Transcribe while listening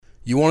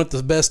You want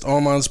the best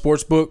online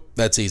sportsbook?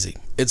 That's easy.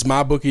 It's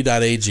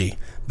mybookie.ag.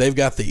 They've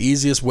got the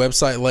easiest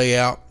website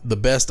layout, the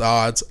best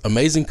odds,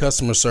 amazing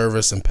customer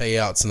service, and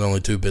payouts in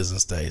only 2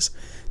 business days.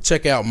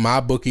 Check out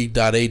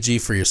mybookie.ag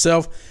for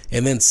yourself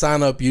and then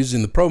sign up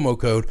using the promo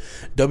code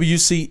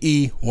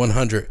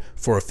WCE100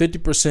 for a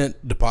 50%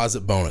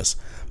 deposit bonus.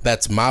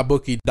 That's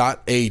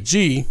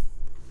mybookie.ag,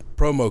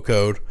 promo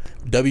code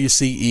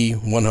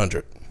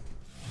WCE100.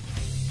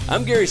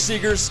 I'm Gary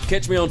Seegers.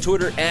 Catch me on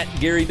Twitter at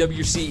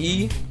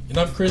GaryWCE. And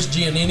I'm Chris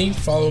Giannini.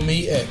 Follow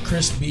me at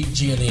Chris B.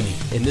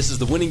 Giannini. And this is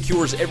the Winning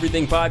Cures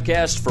Everything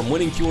podcast from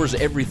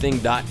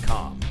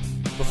winningcureseverything.com.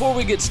 Before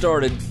we get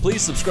started,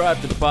 please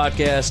subscribe to the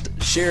podcast,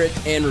 share it,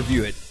 and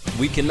review it.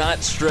 We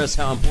cannot stress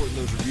how important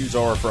those reviews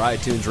are for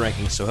iTunes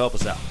rankings, so help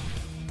us out.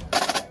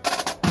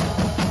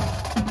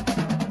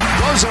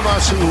 Those of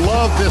us who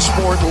love this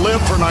sport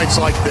live for nights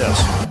like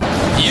this.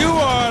 You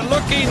are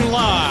looking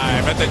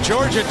live at the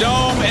Georgia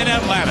Dome in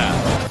Atlanta.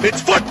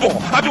 It's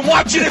football. I've been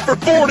watching it for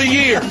 40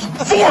 years.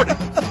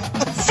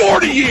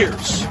 40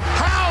 years.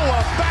 How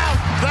about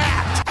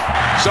that?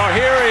 So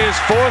here is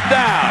 4th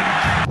down.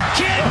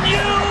 Can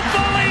you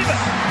believe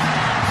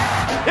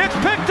it? It's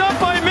picked up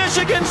by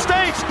Michigan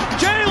State.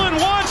 Jalen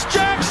Watts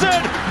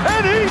Jackson,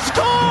 and he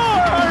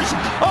scores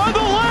on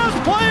the last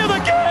play of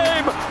the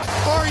game.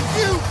 Are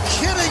you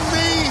kidding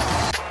me?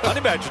 Honey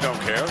Badger don't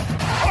care.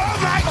 Oh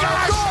my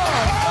gosh! Oh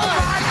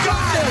my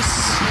goodness!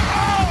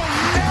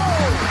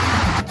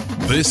 Oh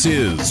no! This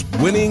is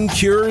Winning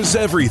Cures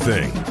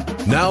Everything.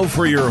 Now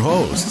for your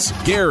hosts,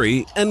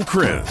 Gary and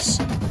Chris.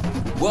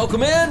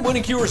 Welcome in,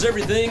 Winning Cures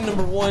Everything,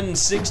 number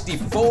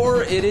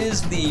 164. It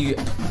is the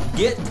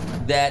Get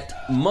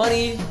That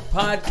Money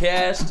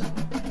podcast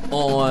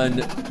on,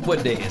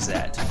 what day is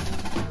that?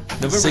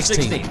 November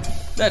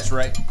 16th. That's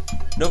right.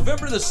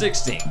 November the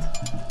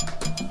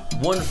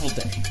 16th. Wonderful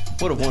day.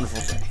 What a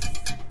wonderful day.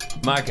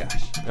 My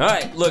gosh. All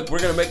right, look, we're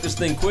going to make this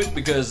thing quick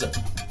because,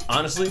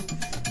 honestly,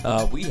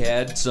 we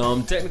had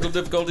some technical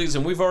difficulties,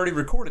 and we've already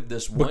recorded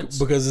this once.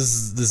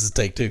 Because this is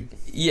take 2.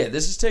 Yeah,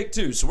 this is take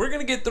 2. So we're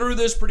going to get through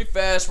this pretty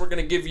fast. We're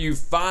going to give you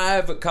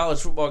 5 college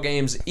football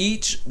games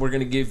each. We're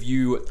going to give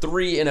you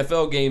 3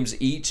 NFL games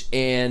each.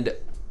 And,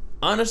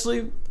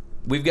 honestly,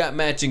 we've got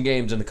matching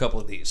games in a couple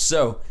of these.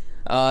 So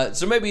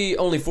maybe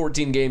only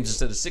 14 games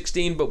instead of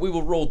 16, but we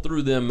will roll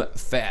through them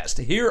fast.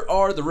 Here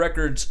are the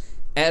records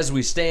as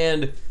we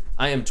stand.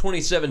 I am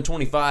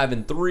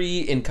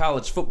 27-25-3 in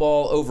college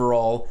football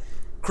overall.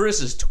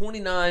 Chris is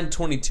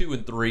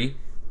 29-22-3.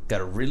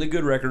 Got a really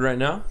good record right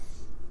now.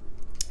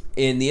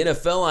 In the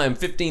NFL, I am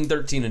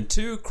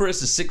 15-13-2.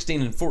 Chris is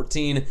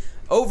 16-14.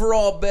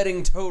 Overall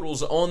betting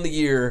totals on the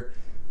year,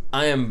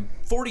 I am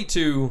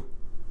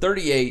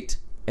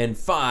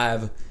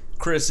 42-38-5.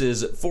 Chris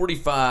is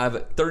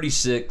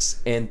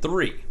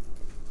 45-36-3.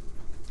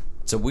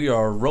 So we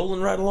are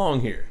rolling right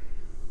along here.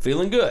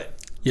 Feeling good.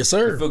 Yes,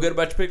 sir. You feel good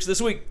about your picks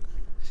this week?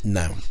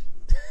 No.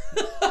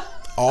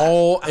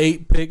 All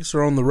 8 picks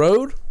are on the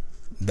road.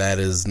 That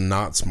is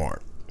not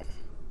smart.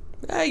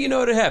 You know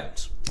what? It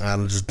happens. I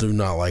just do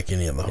not like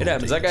any of the home It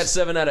happens. teams. I got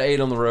 7 out of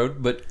 8 on the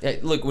road. But hey,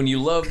 look, when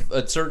you love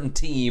a certain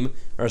team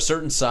or a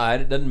certain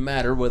side, it doesn't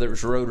matter whether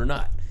it's road or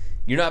not.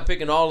 You're not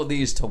picking all of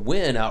these to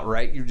win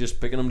outright. You're just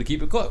picking them to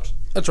keep it close.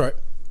 That's right.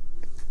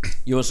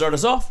 You want to start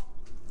us off?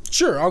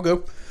 Sure, I'll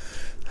go.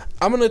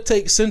 I'm going to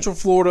take Central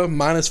Florida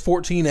minus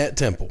 14 at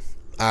Temple.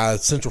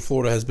 Central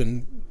Florida has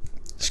been,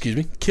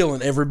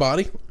 killing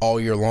everybody all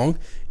year long.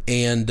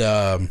 And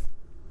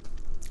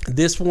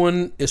this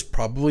one is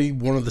probably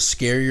one of the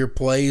scarier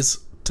plays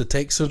to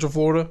take Central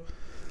Florida.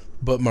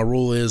 But my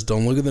rule is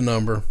don't look at the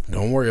number.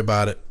 Don't worry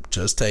about it.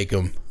 Just take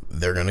them.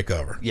 They're going to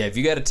cover. Yeah, if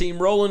you got a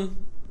team rolling,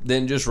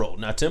 then just roll.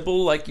 Now,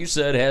 Temple, like you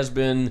said, has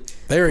been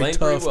They're playing a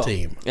tough pretty well.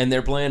 team. And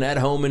they're playing at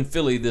home in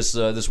Philly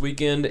this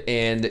weekend.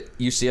 And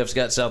UCF's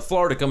got South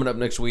Florida coming up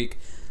next week.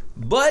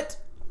 But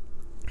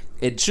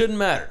it shouldn't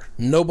matter.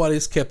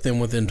 Nobody's kept them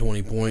within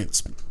 20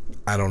 points.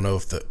 I don't know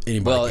if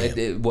anybody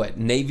can. What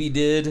Navy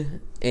did,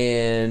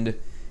 and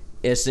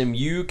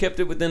SMU kept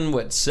it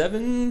within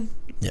 7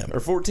 or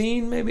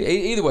 14 maybe.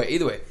 Either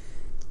way,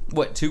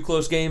 what 2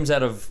 close games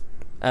out of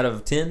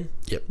 10?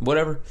 Yep.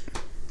 Whatever.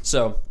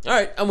 So all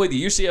right, I'm with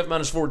you. UCF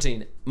minus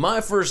 14.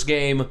 My first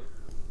game,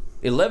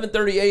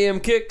 11:30 a.m.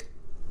 kick.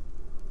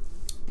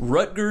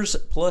 Rutgers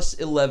plus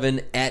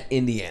 11 at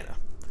Indiana.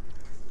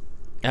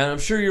 And I'm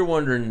sure you're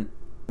wondering,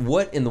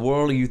 what in the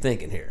world are you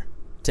thinking here?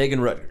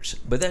 Taking Rutgers.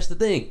 But that's the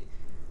thing.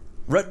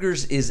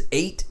 Rutgers is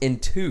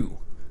 8-2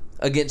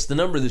 against the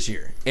number this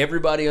year.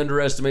 Everybody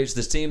underestimates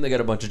this team. They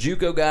got a bunch of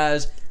JUCO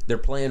guys. They're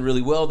playing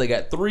really well. They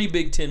got 3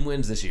 Big Ten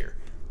wins this year.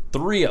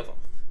 3 of them,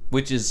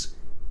 which is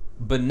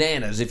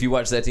bananas if you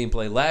watch that team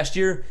play last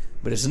year.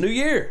 But it's a new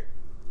year.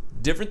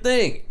 Different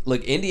thing.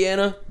 Look,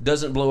 Indiana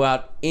doesn't blow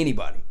out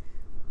anybody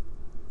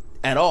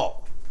at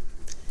all.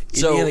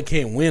 Indiana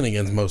can't win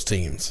against most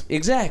teams.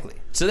 Exactly.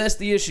 So that's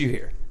the issue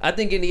here. I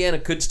think Indiana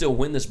could still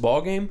win this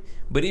ball game,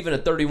 but even a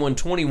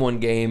 31-21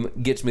 game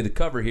gets me the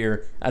cover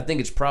here. I think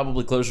it's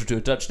probably closer to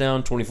a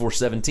touchdown,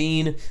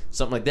 24-17,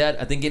 something like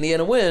that. I think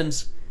Indiana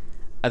wins.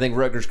 I think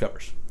Rutgers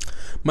covers.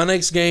 My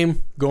next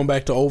game, going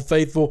back to Old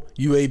Faithful,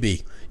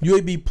 UAB.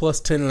 UAB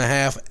plus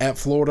 10.5 at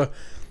Florida.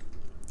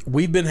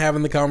 We've been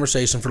having the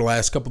conversation for the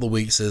last couple of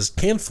weeks is,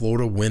 can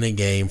Florida win a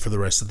game for the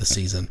rest of the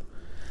season?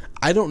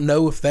 I don't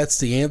know if that's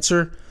the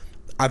answer.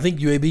 I think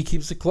UAB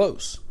keeps it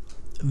close.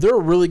 They're a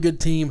really good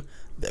team.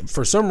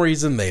 For some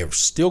reason, they are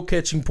still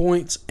catching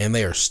points, and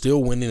they are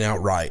still winning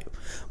outright.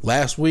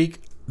 Last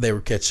week, they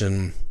were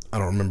catching, I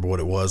don't remember what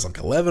it was, like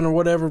 11 or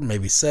whatever,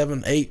 maybe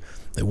 7, 8.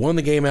 They won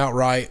the game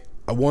outright.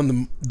 I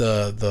won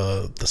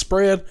the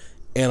spread,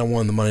 and I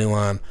won the money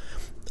line.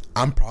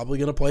 I'm probably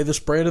going to play the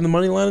spread and the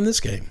money line in this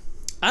game.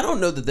 I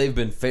don't know that they've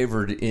been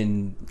favored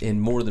in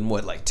more than,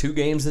 like 2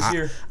 games this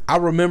year? I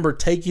remember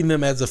taking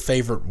them as a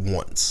favorite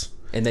once.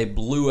 And they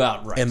blew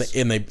out Rice.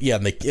 And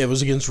it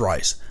was against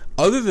Rice.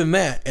 Other than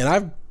that, and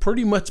I've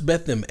pretty much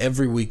bet them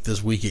every week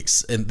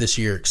this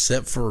year,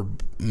 except for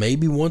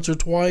maybe once or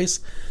twice.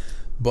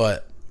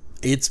 But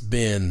it's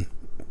been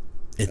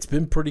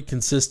pretty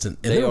consistent,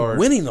 and they're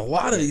winning a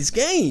lot of these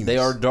games. They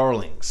are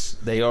darlings.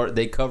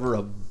 They cover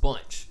a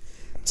bunch.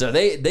 So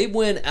they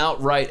win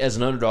outright as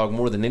an underdog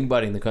more than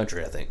anybody in the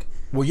country, I think.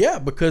 Well, yeah,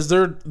 because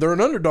they're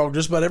an underdog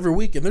just about every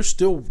week, and they're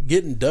still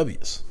getting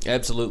W's.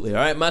 Absolutely.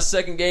 All right, my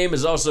second game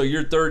is also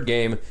your third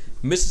game.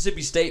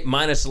 Mississippi State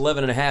minus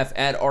 11.5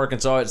 at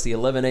Arkansas. It's the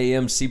 11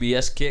 a.m.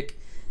 CBS kick.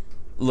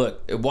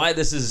 Look, why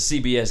this is a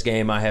CBS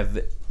game, I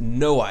have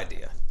no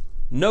idea.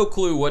 No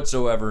clue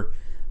whatsoever.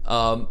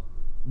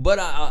 But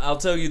I'll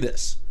tell you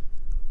this.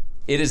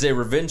 It is a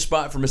revenge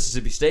spot for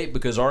Mississippi State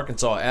because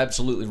Arkansas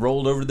absolutely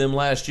rolled over them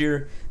last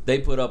year. They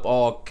put up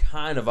all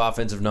kind of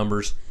offensive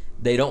numbers.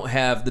 They don't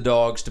have the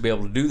dogs to be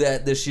able to do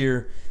that this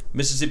year.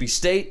 Mississippi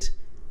State,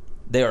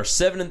 they are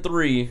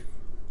 7-3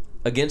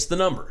 against the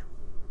number,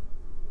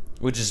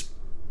 which is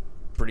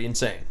pretty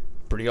insane,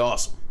 pretty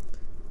awesome.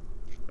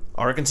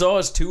 Arkansas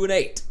is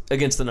 2-8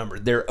 against the number.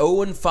 They're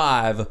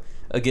 0-5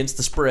 against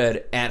the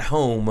spread at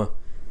home.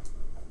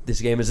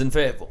 This game is in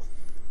Fayetteville.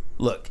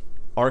 Look,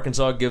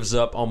 Arkansas gives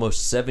up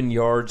almost 7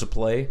 yards a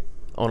play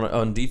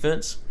on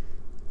defense.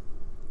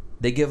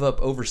 They give up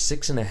over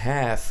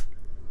 6.5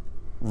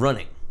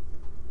 running.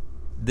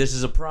 This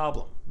is a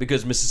problem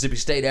because Mississippi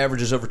State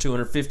averages over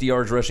 250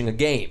 yards rushing a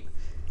game.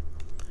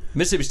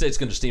 Mississippi State's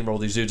going to steamroll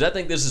these dudes. I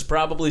think this is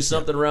probably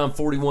something around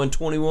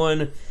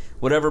 41-21,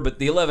 whatever, but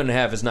the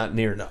 11.5 is not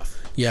near enough.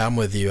 Yeah, I'm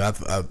with you.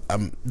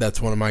 That's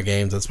one of my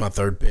games. That's my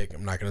third pick.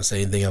 I'm not going to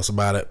say anything else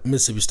about it.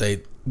 Mississippi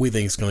State, we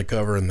think it's going to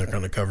cover, and they're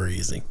going to cover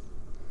easy.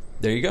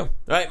 There you go. All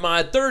right,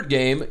 my third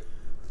game,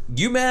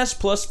 UMass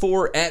plus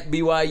 4 at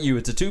BYU.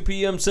 It's a 2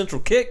 p.m. Central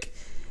kick.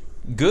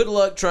 Good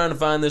luck trying to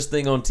find this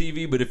thing on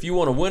TV, but if you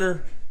want a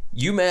winner,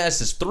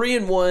 UMass is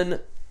 3-1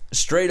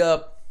 straight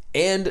up,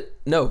 and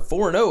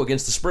 4-0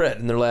 against the spread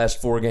in their last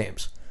 4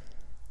 games.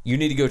 You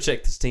need to go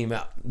check this team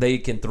out. They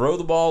can throw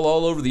the ball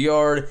all over the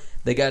yard.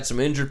 They got some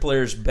injured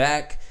players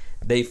back.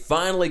 They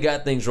finally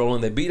got things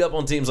rolling. They beat up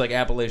on teams like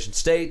Appalachian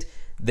State,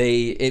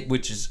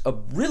 which is a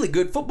really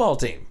good football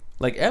team.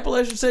 Like,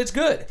 Appalachian State's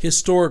good.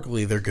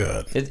 Historically, they're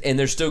good. And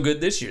they're still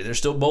good this year. They're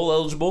still bowl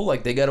eligible.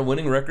 Like, they got a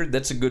winning record.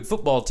 That's a good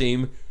football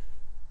team.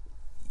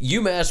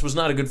 UMass was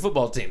not a good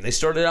football team. They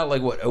started out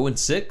like,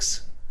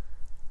 0-6?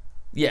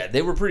 Yeah,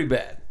 they were pretty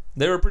bad.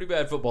 They were a pretty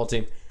bad football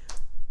team.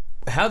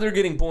 How they're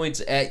getting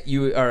points at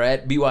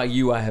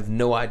BYU, I have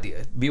no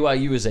idea.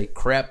 BYU is a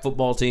crap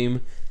football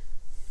team.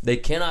 They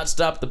cannot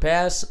stop the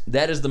pass.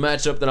 That is the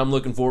matchup that I'm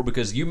looking for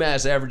because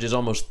UMass averages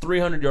almost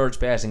 300 yards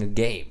passing a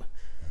game.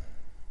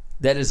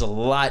 That is a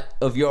lot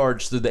of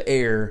yards through the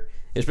air,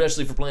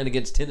 especially for playing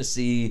against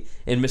Tennessee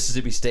and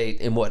Mississippi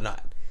State and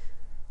whatnot.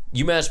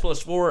 UMass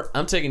plus 4,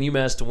 I'm taking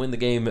UMass to win the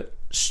game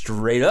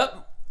straight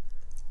up,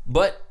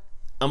 but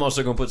I'm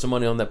also going to put some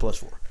money on that plus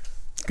 4.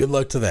 Good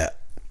luck to that.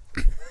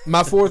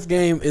 My fourth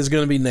game is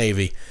going to be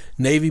Navy.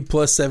 Navy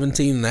plus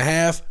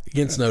 17.5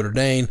 against Notre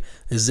Dame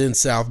is in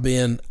South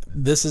Bend.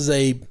 This is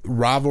a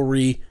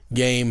rivalry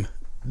game.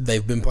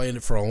 They've been playing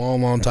it for a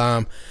long, long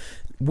time.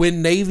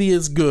 When Navy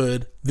is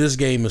good, this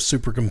game is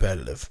super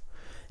competitive.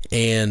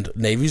 And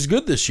Navy's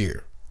good this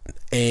year.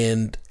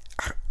 And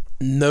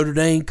Notre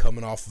Dame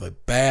coming off of a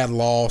bad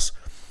loss.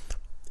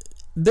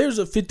 There's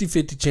a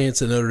 50-50 chance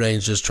that Notre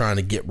Dame's just trying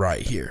to get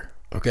right here.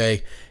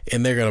 Okay?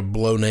 And they're going to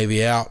blow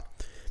Navy out.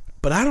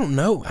 But I don't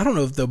know. I don't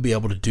know if they'll be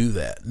able to do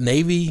that.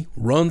 Navy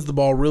runs the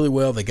ball really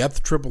well. They got the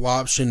triple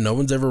option. No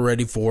one's ever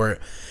ready for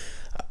it.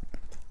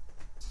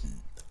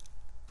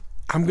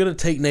 I'm going to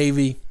take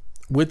Navy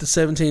with the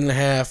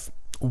 17.5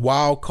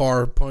 wild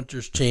card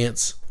puncher's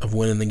chance of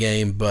winning the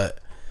game, but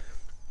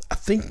I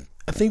think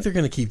they're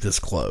going to keep this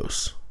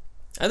close.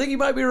 I think you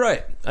might be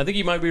right.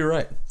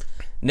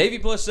 Navy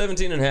plus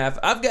 17.5.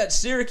 I've got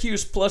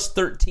Syracuse plus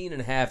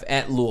 13.5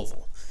 at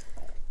Louisville.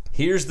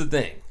 Here's the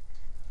thing.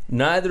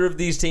 Neither of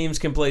these teams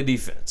can play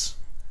defense.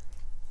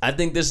 I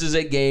think this is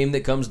a game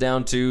that comes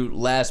down to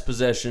last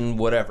possession,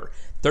 whatever.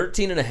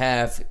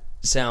 13.5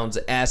 sounds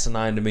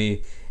asinine to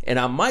me, and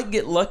I might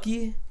get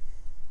lucky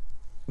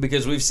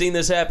because we've seen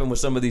this happen with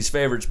some of these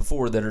favorites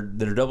before that are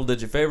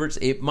double-digit favorites.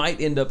 It might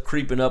end up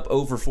creeping up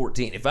over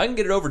 14. If I can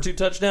get it over 2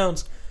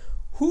 touchdowns,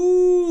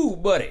 whoo,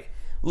 buddy.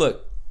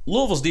 Look,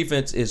 Louisville's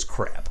defense is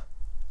crap.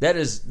 That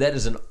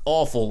is an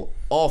awful,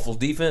 awful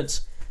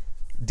defense.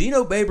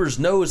 Dino Babers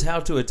knows how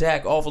to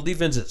attack awful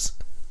defenses.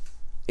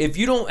 If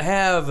you don't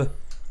have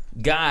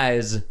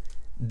guys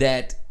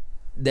that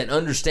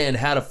understand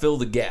how to fill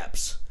the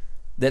gaps,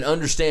 that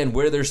understand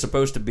where they're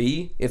supposed to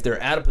be, if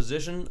they're out of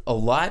position a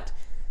lot,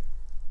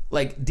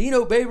 like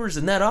Dino Babers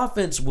in that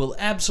offense will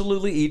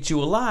absolutely eat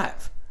you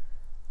alive.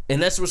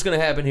 And that's what's going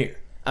to happen here.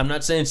 I'm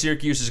not saying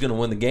Syracuse is going to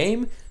win the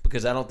game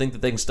because I don't think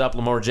that they can stop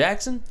Lamar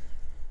Jackson,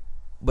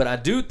 but I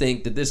do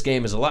think that this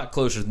game is a lot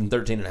closer than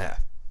 13.5.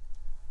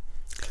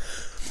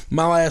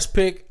 My last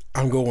pick,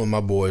 I'm going with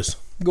my boys.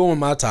 I'm going with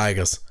my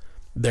Tigers.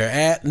 They're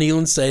at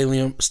Neyland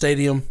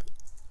Stadium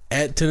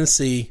at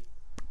Tennessee,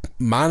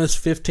 minus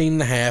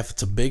 15.5.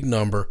 It's a big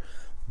number,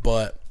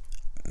 but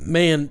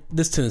man,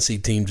 this Tennessee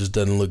team just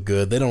doesn't look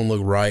good. They don't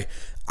look right.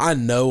 I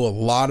know a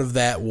lot of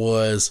that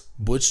was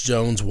Butch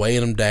Jones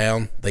weighing them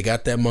down. They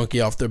got that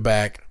monkey off their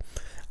back.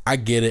 I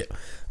get it.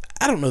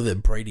 I don't know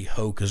that Brady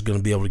Hoke is going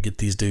to be able to get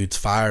these dudes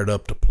fired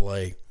up to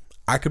play.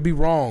 I could be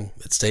wrong.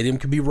 That stadium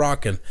could be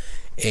rocking,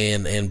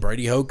 and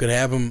Brady Hoke could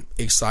have them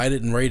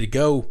excited and ready to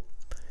go.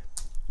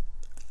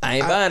 I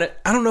ain't buying it.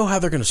 I don't know how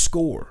they're going to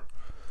score.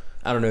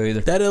 I don't know either.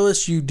 That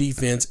LSU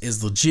defense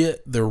is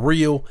legit. They're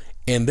real,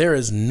 and there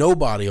is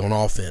nobody on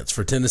offense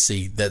for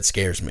Tennessee that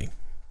scares me.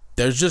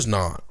 There's just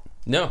not.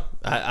 No,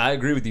 I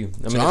agree with you.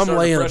 I mean, so I'm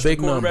laying a big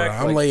number. Like,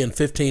 I'm laying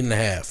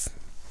 15.5.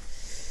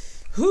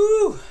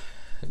 Whew.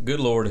 Good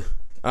Lord.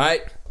 All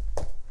right.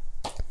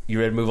 You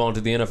ready to move on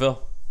to the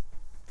NFL?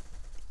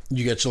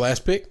 You got your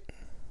last pick?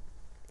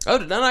 Oh,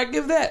 did I not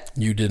give that?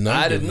 You did not.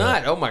 I did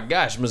not. Oh, my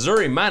gosh.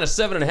 Missouri minus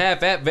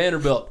 7.5 at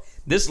Vanderbilt.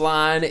 This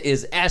line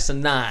is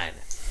asinine.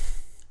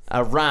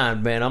 I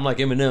rhymed, man. I'm like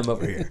Eminem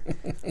over here.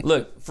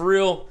 Look, for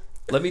real,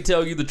 let me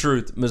tell you the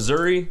truth.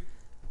 Missouri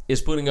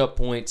is putting up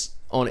points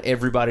on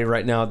everybody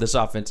right now. This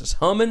offense is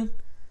humming.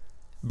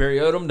 Barry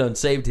Odom done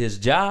saved his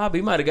job.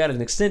 He might have got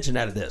an extension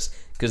out of this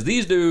because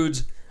these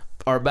dudes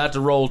are about to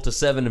roll to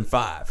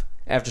 7-5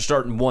 after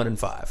starting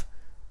 1-5.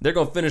 They're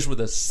going to finish with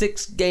a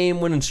 6-game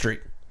winning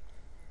streak.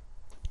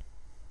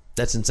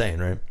 That's insane,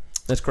 right?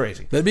 That's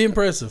crazy. That'd be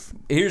impressive.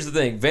 Here's the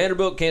thing.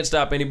 Vanderbilt can't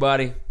stop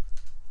anybody.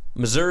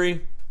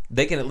 Missouri,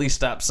 they can at least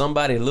stop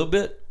somebody a little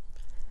bit.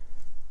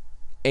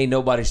 Ain't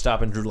nobody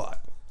stopping Drew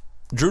Lock.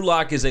 Drew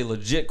Lock is a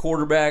legit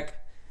quarterback.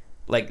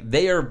 Like,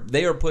 they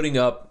are putting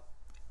up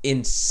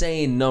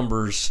insane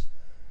numbers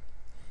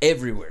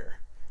everywhere.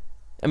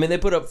 I mean, they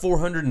put up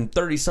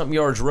 430-something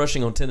yards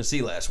rushing on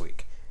Tennessee last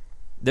week.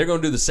 They're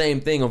going to do the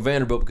same thing on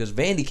Vanderbilt because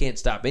Vandy can't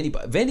stop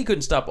anybody. Vandy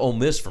couldn't stop Ole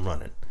Miss from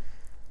running.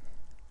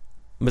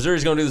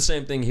 Missouri's going to do the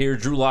same thing here.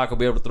 Drew Lock will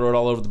be able to throw it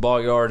all over the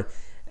ball yard.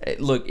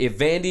 Look, if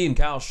Vandy and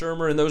Kyle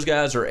Shermer and those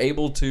guys are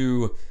able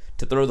to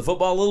throw the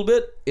football a little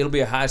bit, it'll be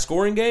a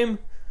high-scoring game.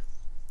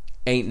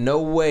 Ain't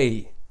no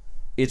way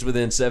it's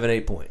within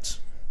 7-8 points.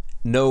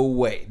 No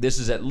way. This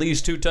is at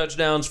least 2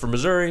 touchdowns for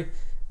Missouri,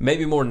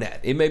 maybe more than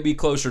that. It may be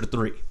closer to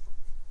 3.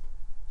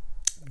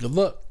 Good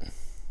luck.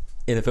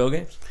 NFL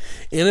games?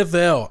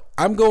 NFL.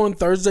 I'm going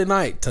Thursday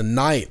night,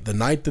 tonight, the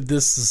night that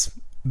this is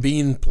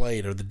being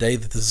played or the day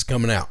that this is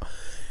coming out.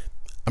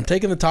 I'm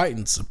taking the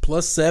Titans,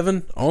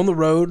 +7 on the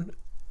road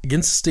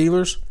against the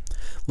Steelers.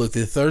 Look,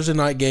 the Thursday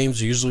night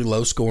games are usually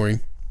low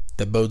scoring.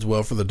 That bodes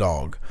well for the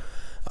dog.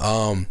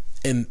 And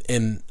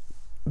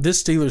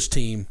this Steelers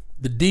team,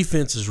 the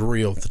defense is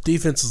real. The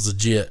defense is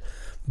legit.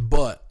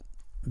 But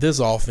this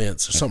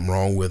offense, there's something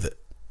wrong with it.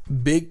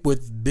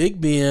 With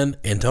Big Ben,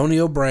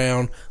 Antonio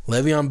Brown,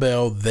 Le'Veon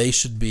Bell, they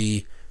should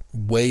be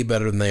way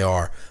better than they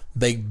are.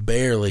 They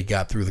barely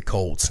got through the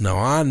Colts. Now,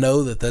 I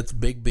know that that's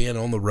Big Ben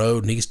on the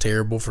road, and he's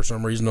terrible for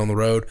some reason on the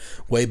road,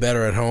 way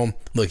better at home.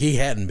 Look, he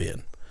hadn't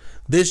been.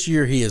 This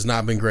year, he has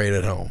not been great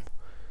at home.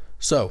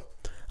 So,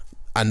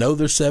 I know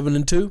they're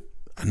 7-2.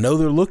 I know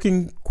they're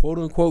looking,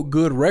 quote-unquote,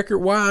 good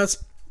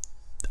record-wise.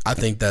 I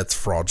think that's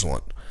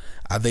fraudulent.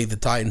 I think the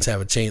Titans have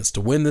a chance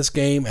to win this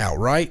game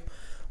outright.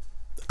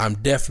 I'm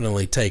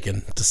definitely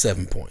taking to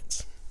 7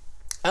 points.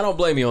 I don't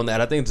blame you on that.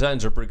 I think the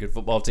Titans are a pretty good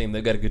football team.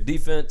 They've got a good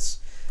defense.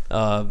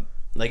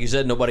 Like you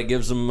said, nobody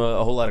gives them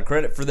a whole lot of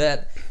credit for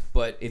that.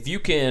 But if you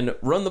can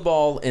run the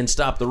ball and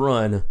stop the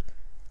run,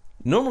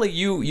 normally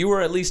you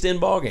are at least in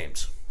ball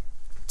games.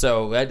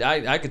 So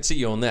I could see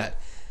you on that.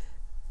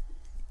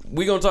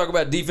 We're going to talk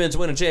about defense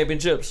winning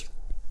championships.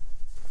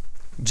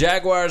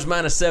 Jaguars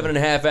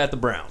 -7.5 at the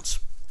Browns.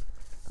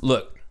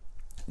 Look,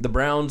 the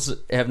Browns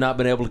have not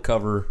been able to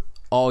cover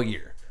all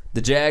year.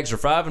 The Jags are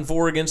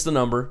 5-4 against the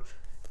number.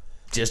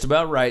 Just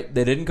about right.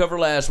 They didn't cover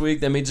last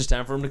week. That means it's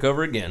time for them to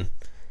cover again.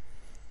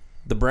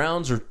 The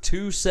Browns are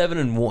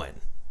 2-7-1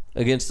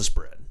 against the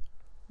spread.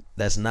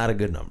 That's not a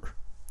good number.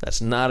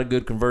 That's not a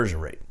good conversion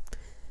rate.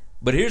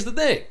 But here's the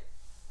thing.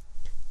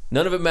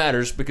 None of it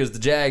matters because the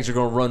Jags are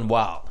going to run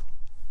wild.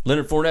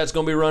 Leonard Fournette's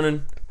going to be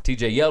running.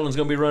 TJ Yeldon's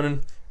going to be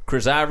running.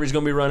 Chris Ivory's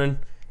going to be running.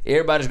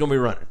 Everybody's going to be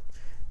running.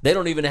 They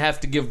don't even have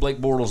to give Blake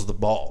Bortles the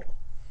ball.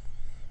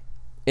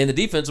 And the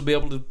defense will be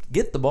able to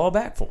get the ball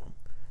back for them.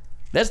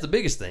 That's the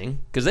biggest thing,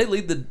 because they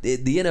lead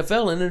the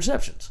NFL in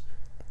interceptions.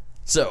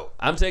 So,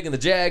 I'm taking the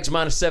Jags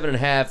minus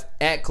 7.5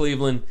 at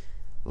Cleveland.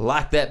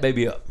 Lock that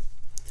baby up.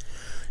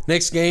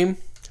 Next game,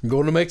 I'm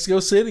going to Mexico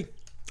City.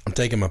 I'm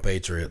taking my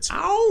Patriots.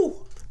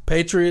 Ow!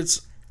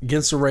 Patriots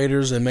against the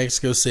Raiders in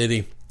Mexico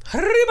City.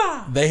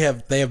 Arriba! They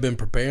have been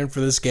preparing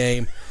for this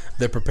game.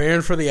 They're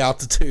preparing for the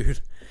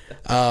altitude.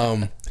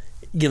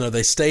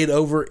 They stayed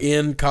over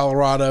in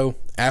Colorado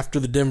after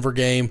the Denver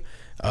game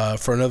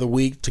for another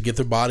week to get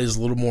their bodies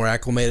a little more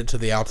acclimated to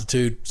the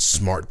altitude.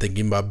 Smart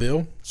thinking by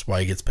Bill. That's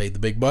why he gets paid the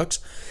big bucks.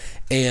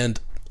 And,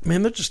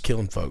 man, they're just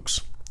killing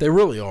folks. They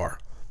really are.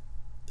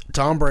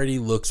 Tom Brady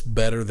looks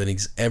better than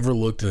he's ever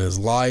looked in his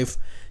life.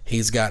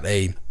 He's got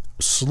a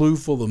slew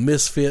full of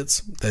misfits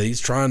that he's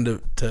trying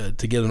to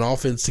get an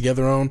offense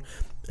together on.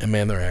 And,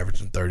 man, they're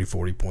averaging 30,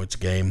 40 points a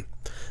game.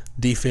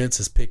 Defense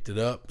has picked it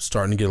up,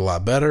 starting to get a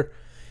lot better.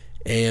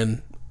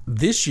 And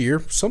this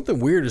year, something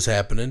weird is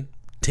happening.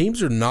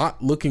 Teams are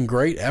not looking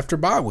great after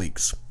bye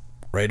weeks.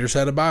 Raiders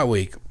had a bye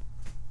week.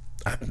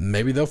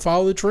 Maybe they'll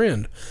follow the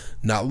trend.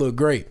 Not look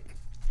great.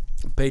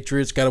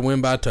 Patriots got to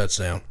win by a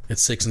touchdown.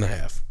 It's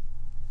 6.5.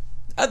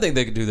 I think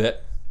they could do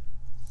that.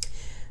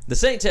 The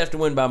Saints have to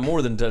win by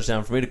more than a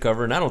touchdown for me to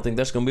cover, and I don't think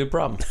that's going to be a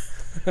problem.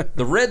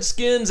 The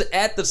Redskins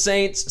at the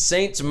Saints.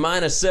 Saints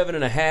minus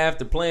 7.5.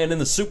 They're playing in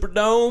the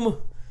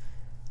Superdome.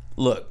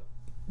 Look,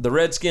 the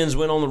Redskins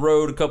went on the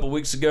road a couple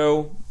weeks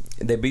ago.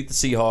 They beat the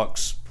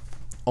Seahawks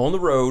on the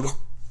road.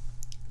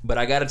 But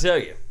I got to tell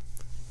you,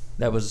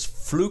 that was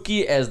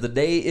fluky as the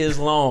day is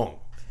long.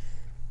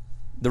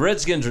 The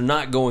Redskins are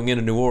not going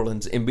into New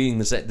Orleans and beating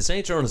the Saints. The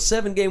Saints are on a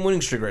 7-game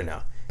winning streak right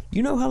now.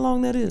 You know how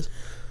long that is?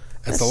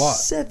 That's a lot.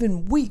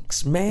 7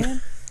 weeks,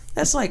 man.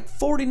 That's like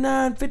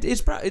 49, 50.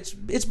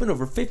 It's been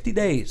over 50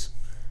 days.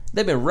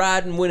 They've been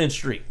riding winning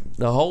streak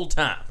the whole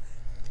time.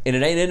 And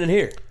it ain't ending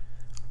here.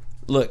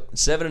 Look,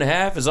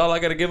 7.5 is all I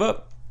got to give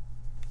up.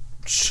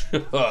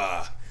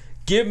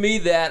 Give me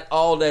that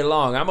all day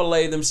long. I'm going to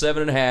lay them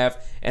 7.5,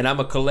 and I'm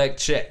going to collect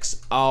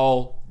checks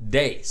all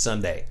day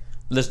Sunday.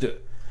 Let's do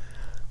it.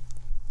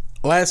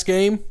 Last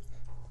game.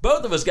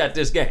 Both of us got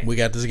this game. We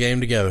got this game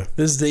together.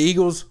 This is the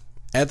Eagles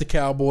at the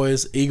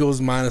Cowboys. Eagles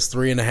minus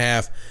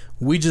 3.5.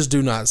 We just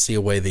do not see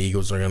a way the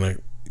Eagles are going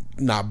to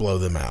not blow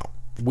them out.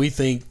 We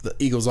think the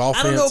Eagles' offense.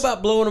 I don't know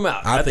about blowing them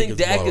out. I think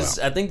Dak is.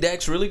 I think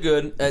Dak's really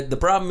good. The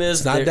problem is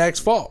it's not Dak's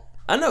fault.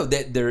 I know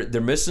that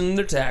they're missing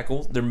their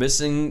tackle. They're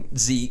missing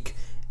Zeke,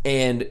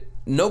 and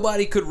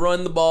nobody could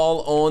run the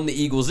ball on the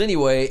Eagles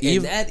anyway.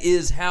 And that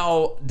is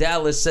how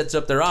Dallas sets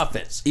up their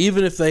offense.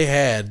 Even if they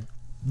had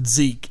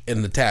Zeke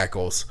and the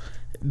tackles,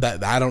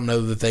 that I don't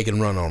know that they can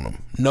run on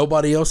them.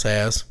 Nobody else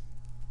has.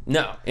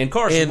 No, and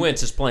Carson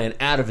Wentz is playing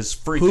out of his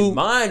freaking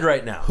mind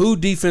right now. Who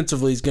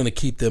defensively is going to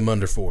keep them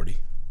under 40?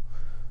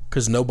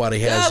 Because nobody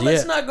has yet.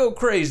 Let's not go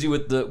crazy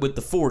with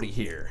the 40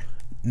 here.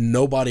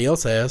 Nobody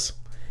else has,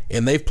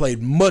 and they've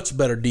played much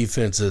better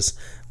defenses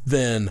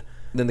than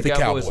the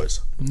Cowboys.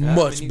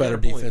 Much better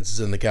defenses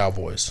than the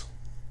Cowboys.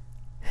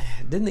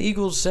 Didn't the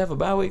Eagles have a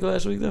bye week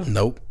last week though?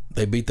 Nope,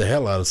 they beat the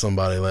hell out of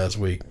somebody last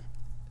week.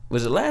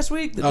 Was it last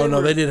week? They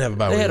did have a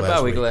bye week. They had a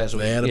bye week last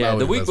week.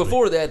 The week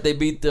before that, they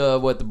beat the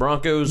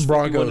Broncos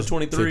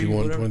 51-23.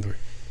 51-23.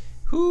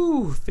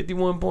 Whew,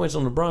 51 points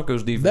on the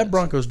Broncos defense. That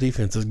Broncos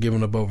defense has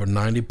given up over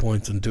 90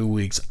 points in 2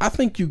 weeks. I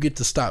think you get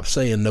to stop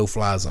saying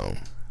no-fly zone.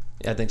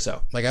 Yeah, I think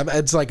so.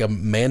 It's like a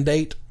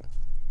mandate.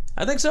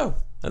 I think so.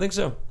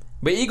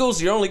 But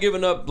Eagles, you're only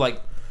giving up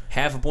like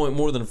half a point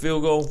more than a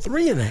field goal.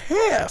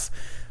 3.5.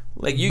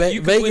 Like you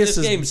could win this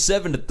game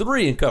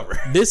 7-3 and cover.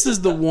 This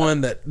is the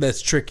one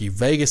that's tricky.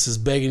 Vegas is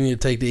begging you to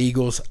take the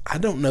Eagles. I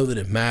don't know that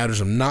it matters.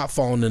 I'm not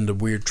falling into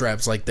weird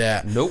traps like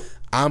that. Nope.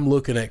 I'm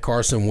looking at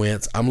Carson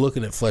Wentz. I'm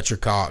looking at Fletcher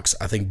Cox.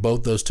 I think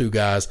both those two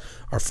guys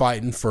are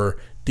fighting for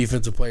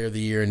Defensive Player of the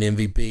Year and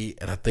MVP,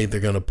 and I think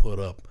they're going to put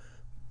up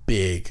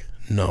big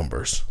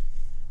numbers.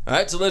 All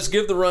right, so let's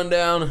give the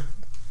rundown.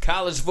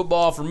 College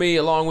football for me,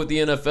 along with the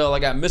NFL, I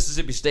got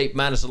Mississippi State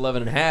minus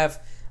 11.5.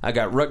 I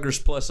got Rutgers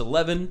plus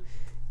 11.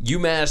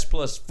 UMass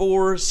plus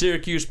 4.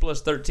 Syracuse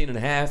plus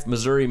 13.5.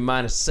 Missouri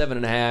minus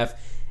 7.5.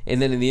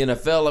 And then in the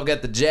NFL, I've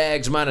got the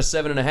Jags minus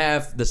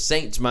 7.5. The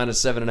Saints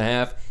minus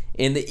 7.5.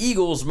 And the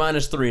Eagles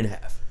minus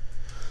 3.5.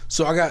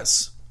 So I got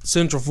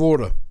Central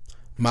Florida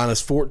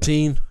minus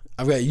 14.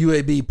 I've got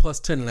UAB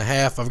plus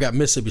 10.5. I've got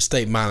Mississippi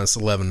State minus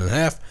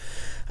 11.5.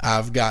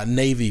 I've got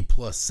Navy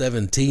plus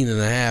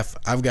 17.5.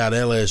 I've got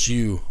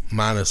LSU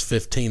minus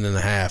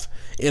 15.5.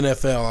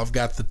 NFL, I've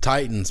got the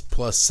Titans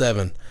plus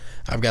 7.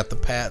 I've got the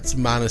Pats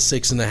minus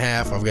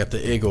 6.5. I've got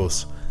the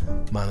Eagles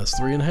minus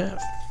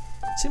 3.5.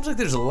 Seems like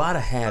there's a lot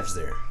of halves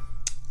there.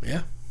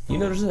 Yeah. You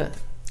notice that?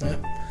 Yeah.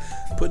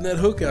 Putting that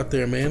hook out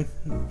there, man.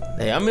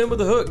 Hey, I'm in with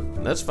the hook.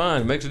 That's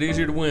fine. It makes it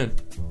easier to win.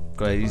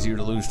 Quite easier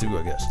to lose, too,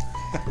 I guess.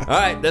 All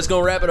right, that's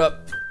going to wrap it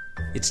up.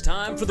 It's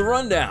time for the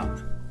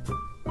rundown.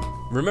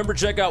 Remember,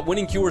 check out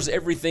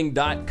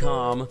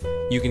winningcureseverything.com.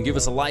 You can give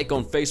us a like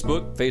on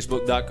Facebook,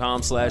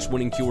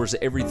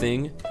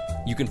 facebook.com/winningcureseverything.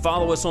 You can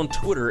follow us on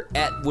Twitter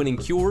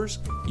 @winningcures.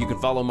 You can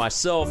follow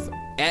myself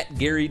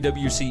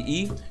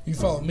 @GaryWCE. You can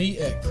follow me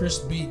at Chris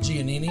B.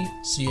 Giannini,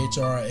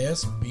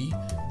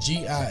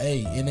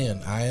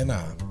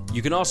 ChrisBGiannini.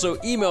 You can also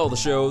email the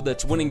show,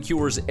 that's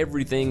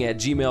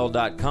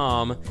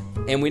winningcureseverything@gmail.com.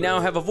 And we now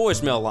have a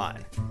voicemail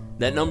line.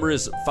 That number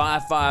is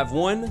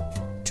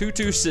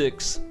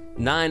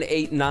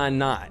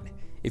 551-226-9899.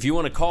 If you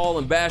want to call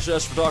and bash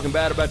us for talking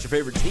bad about your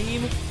favorite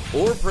team,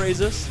 or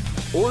praise us,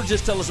 or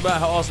just tell us about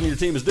how awesome your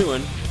team is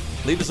doing,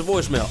 leave us a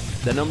voicemail.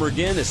 That number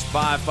again is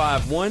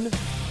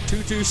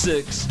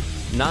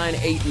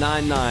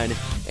 551-226-9899,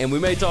 and we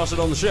may toss it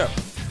on the show.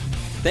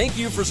 Thank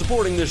you for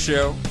supporting this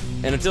show,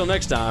 and until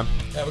next time,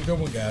 have a good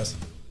one, guys.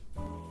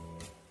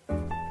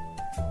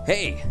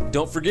 Hey,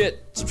 don't forget,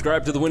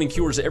 subscribe to the Winning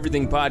Cures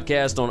Everything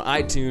podcast on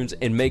iTunes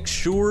and make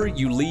sure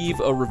you leave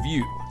a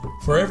review.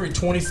 For every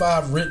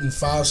 25 written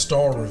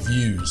 5-star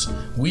reviews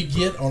we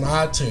get on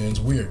iTunes,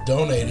 we are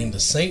donating to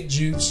St.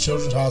 Jude's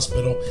Children's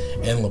Hospital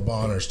and Le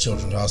Bonheur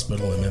Children's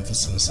Hospital in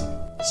Memphis, Tennessee.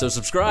 So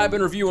subscribe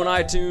and review on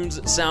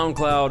iTunes,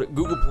 SoundCloud,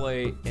 Google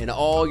Play, and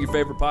all your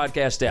favorite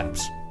podcast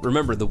apps.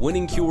 Remember, the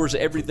Winning Cures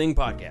Everything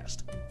podcast.